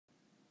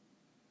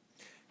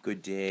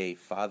Good day,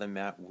 Father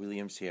Matt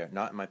Williams here.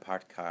 Not in my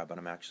parked car, but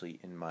I'm actually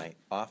in my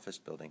office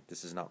building.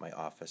 This is not my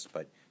office,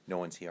 but no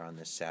one's here on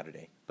this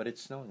Saturday. But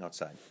it's snowing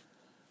outside.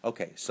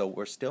 Okay, so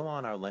we're still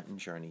on our Lenten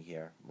journey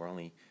here. We're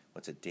only,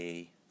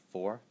 day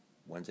 4?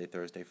 Wednesday,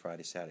 Thursday,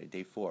 Friday, Saturday.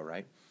 Day 4,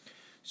 right?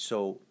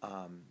 So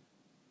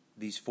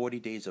these 40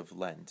 days of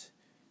Lent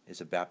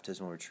is a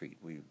baptismal retreat.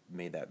 We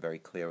made that very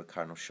clear.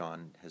 Cardinal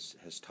Sean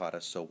has taught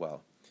us so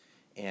well.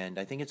 And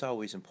I think it's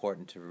always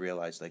important to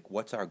realize,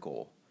 what's our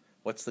goal?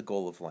 What's the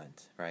goal of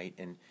Lent, right?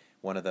 And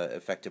one of the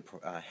effective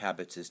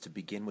habits is to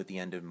begin with the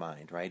end in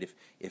mind, right?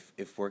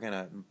 If we're going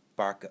to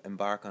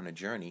embark on a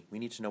journey, we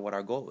need to know what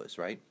our goal is,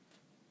 right?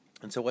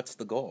 And so what's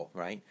the goal,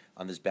 right,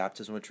 on this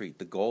baptism retreat?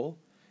 The goal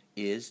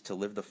is to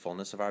live the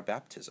fullness of our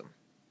baptism,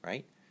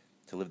 right?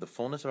 To live the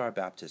fullness of our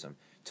baptism,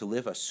 to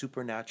live a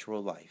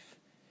supernatural life,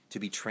 to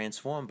be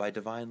transformed by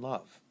divine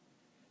love,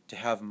 to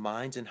have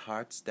minds and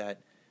hearts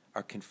that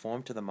are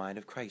conformed to the mind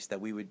of Christ,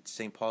 that we would,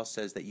 St. Paul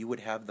says, that you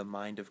would have the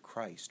mind of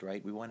Christ,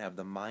 right? We want to have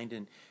the mind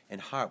and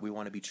heart. We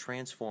want to be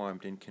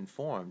transformed and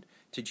conformed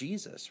to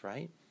Jesus,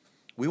 right?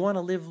 We want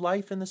to live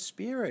life in the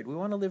Spirit. We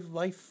want to live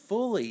life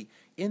fully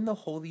in the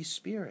Holy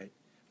Spirit.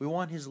 We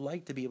want His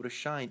light to be able to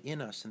shine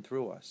in us and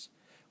through us.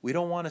 We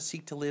don't want to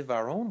seek to live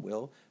our own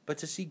will, but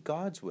to seek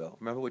God's will.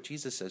 Remember what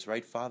Jesus says,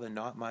 right? Father,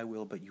 not my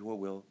will, but your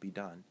will be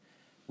done.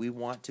 We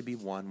want to be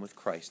one with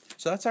Christ.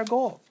 So that's our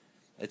goal.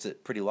 It's a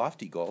pretty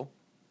lofty goal,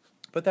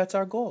 but that's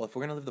our goal. If we're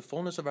going to live the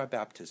fullness of our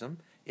baptism,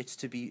 it's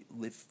to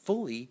live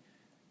fully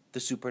the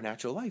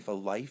supernatural life, a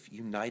life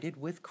united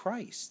with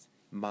Christ,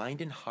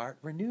 mind and heart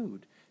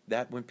renewed,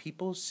 that when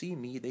people see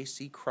me, they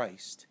see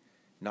Christ,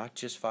 not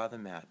just Father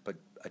Matt, but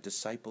a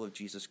disciple of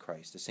Jesus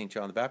Christ. As St.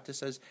 John the Baptist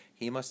says,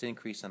 he must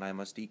increase and I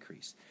must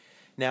decrease.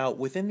 Now,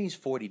 within these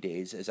 40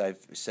 days, as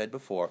I've said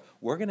before,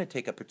 we're going to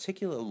take a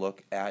particular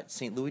look at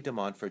St. Louis de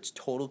Montfort's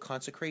total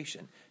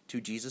consecration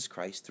to Jesus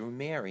Christ through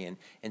Mary.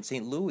 And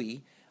St.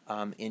 Louis,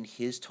 in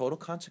his total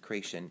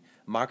consecration,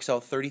 marks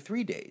out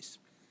 33 days.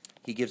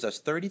 He gives us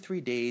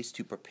 33 days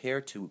to prepare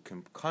to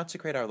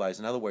consecrate our lives.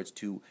 In other words,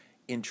 to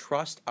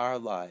entrust our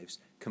lives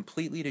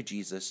completely to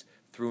Jesus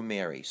through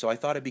Mary. So I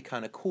thought it'd be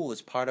kind of cool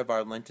as part of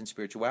our Lenten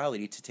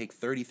spirituality to take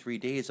 33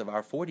 days of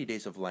our 40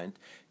 days of Lent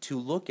to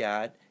look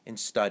at and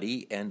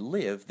study and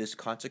live this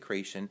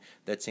consecration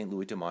that St.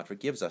 Louis de Montfort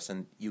gives us.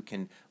 And you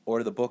can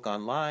order the book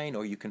online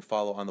or you can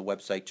follow on the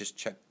website.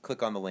 Just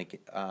click on the link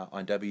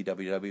on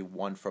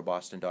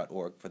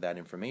www.oneforboston.org for that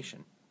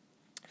information.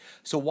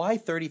 So why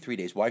 33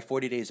 days? Why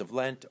 40 days of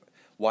Lent?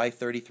 Why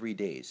 33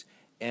 days?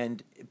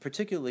 And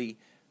particularly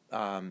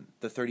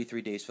the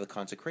 33 days for the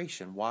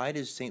consecration. Why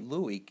does St.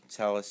 Louis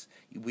tell us,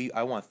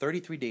 I want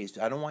 33 days.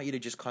 I don't want you to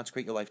just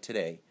consecrate your life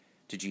today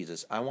to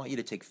Jesus. I want you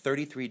to take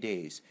 33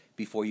 days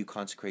before you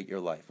consecrate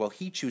your life. Well,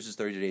 he chooses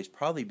 30 days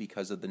probably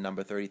because of the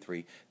number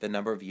 33, the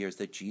number of years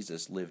that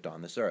Jesus lived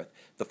on this earth.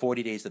 The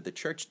 40 days that the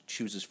church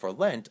chooses for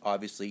Lent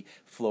obviously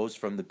flows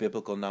from the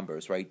biblical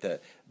numbers, right?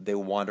 They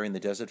were wandering the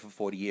desert for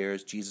 40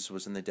 years. Jesus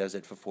was in the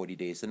desert for 40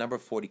 days. The number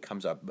 40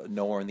 comes up,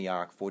 Noah in the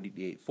ark,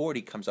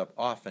 40 comes up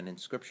often in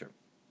Scripture.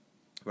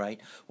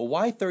 Right? Well,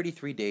 why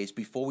 33 days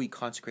before we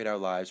consecrate our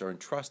lives or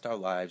entrust our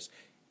lives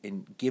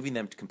in giving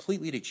them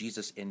completely to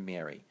Jesus and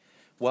Mary?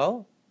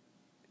 Well,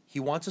 he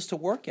wants us to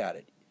work at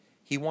it.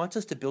 He wants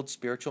us to build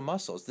spiritual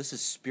muscles. This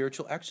is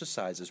spiritual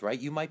exercises, right?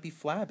 You might be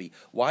flabby.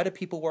 Why do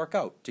people work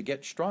out? To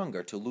get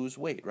stronger, to lose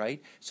weight, right?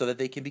 So that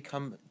they can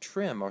become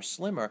trim or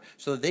slimmer,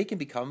 so that they can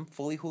become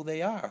fully who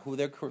they are, who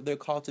they're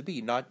called to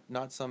be, not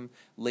some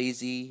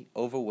lazy,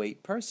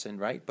 overweight person,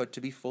 right? But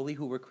to be fully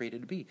who we're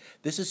created to be.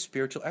 This is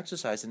spiritual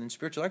exercise, and in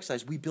spiritual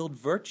exercise, we build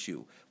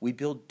virtue, we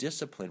build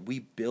discipline, we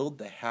build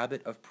the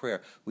habit of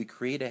prayer, we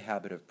create a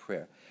habit of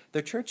prayer.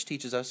 The church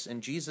teaches us,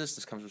 and Jesus,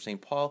 this comes from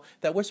St. Paul,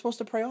 that we're supposed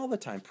to pray all the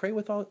time, pray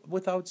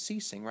without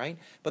ceasing, right?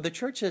 But the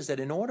church says that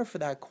in order for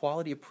that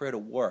quality of prayer to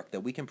work,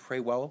 that we can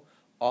pray well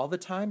all the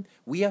time,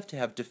 we have to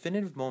have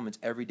definitive moments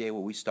every day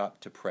where we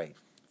stop to pray.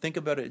 Think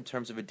about it in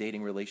terms of a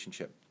dating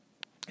relationship.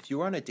 If you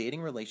were on a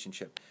dating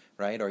relationship,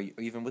 right, or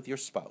even with your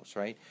spouse,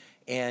 right,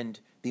 and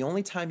the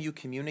only time you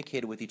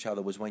communicated with each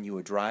other was when you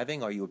were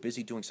driving or you were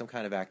busy doing some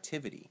kind of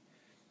activity,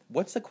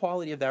 what's the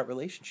quality of that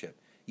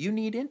relationship? You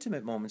need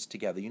intimate moments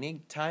together. You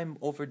need time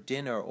over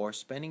dinner or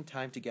spending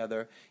time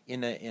together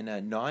in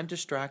a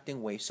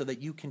non-distracting way so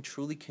that you can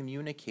truly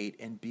communicate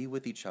and be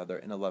with each other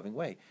in a loving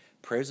way.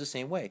 Prayer is the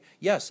same way.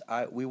 Yes,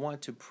 we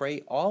want to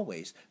pray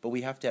always, but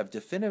we have to have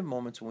definitive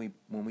moments when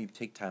we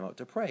take time out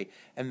to pray.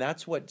 And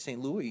that's what St.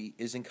 Louis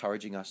is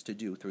encouraging us to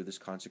do through this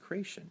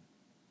consecration.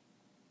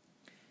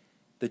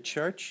 The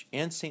Church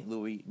and St.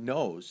 Louis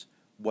knows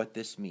what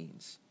this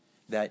means,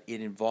 that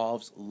it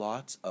involves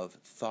lots of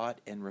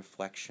thought and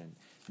reflection,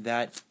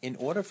 that in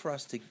order for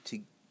us to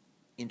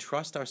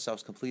entrust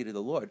ourselves completely to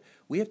the Lord,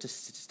 we have to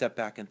step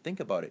back and think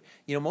about it.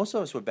 You know, most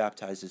of us were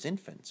baptized as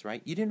infants,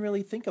 right? You didn't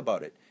really think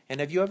about it. And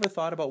have you ever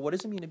thought about what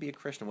does it mean to be a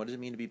Christian? What does it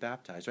mean to be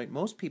baptized, right?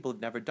 Most people have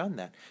never done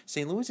that.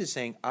 St. Louis is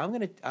saying, I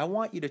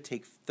want you to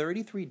take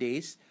 33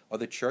 days or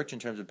the church in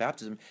terms of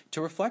baptism,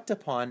 to reflect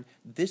upon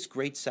this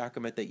great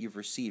sacrament that you've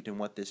received and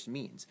what this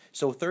means.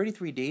 So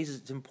 33 days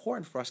is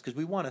important for us because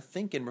we want to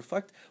think and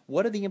reflect,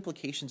 what are the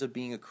implications of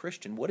being a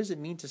Christian? What does it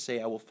mean to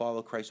say, I will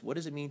follow Christ? What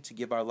does it mean to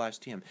give our lives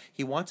to him?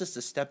 He wants us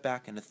to step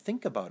back and to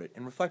think about it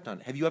and reflect on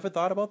it. Have you ever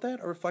thought about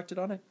that or reflected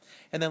on it?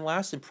 And then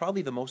last, and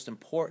probably the most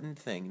important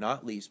thing,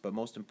 not least, but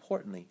most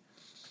importantly,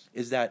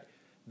 is that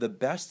the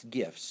best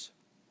gifts,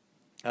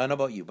 I don't know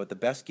about you, but the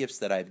best gifts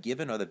that I've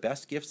given or the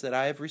best gifts that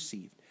I have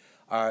received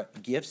are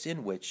gifts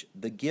in which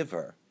the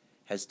giver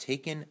has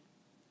taken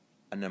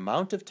an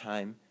amount of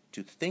time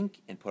to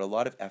think and put a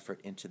lot of effort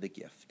into the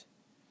gift.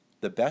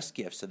 The best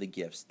gifts are the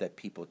gifts that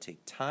people take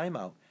time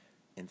out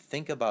and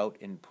think about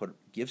and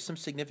give some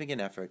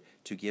significant effort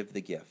to give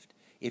the gift.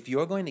 If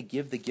you're going to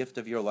give the gift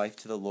of your life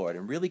to the Lord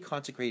and really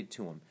consecrate it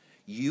to him,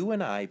 you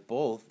and I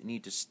both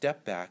need to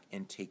step back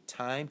and take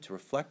time to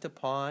reflect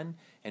upon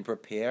and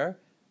prepare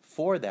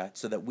for that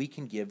so that we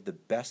can give the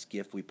best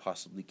gift we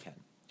possibly can.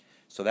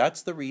 So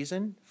that's the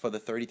reason for the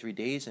 33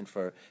 days and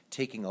for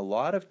taking a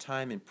lot of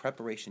time in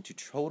preparation to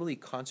totally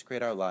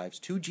consecrate our lives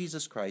to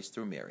Jesus Christ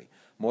through Mary.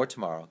 More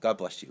tomorrow. God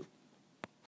bless you.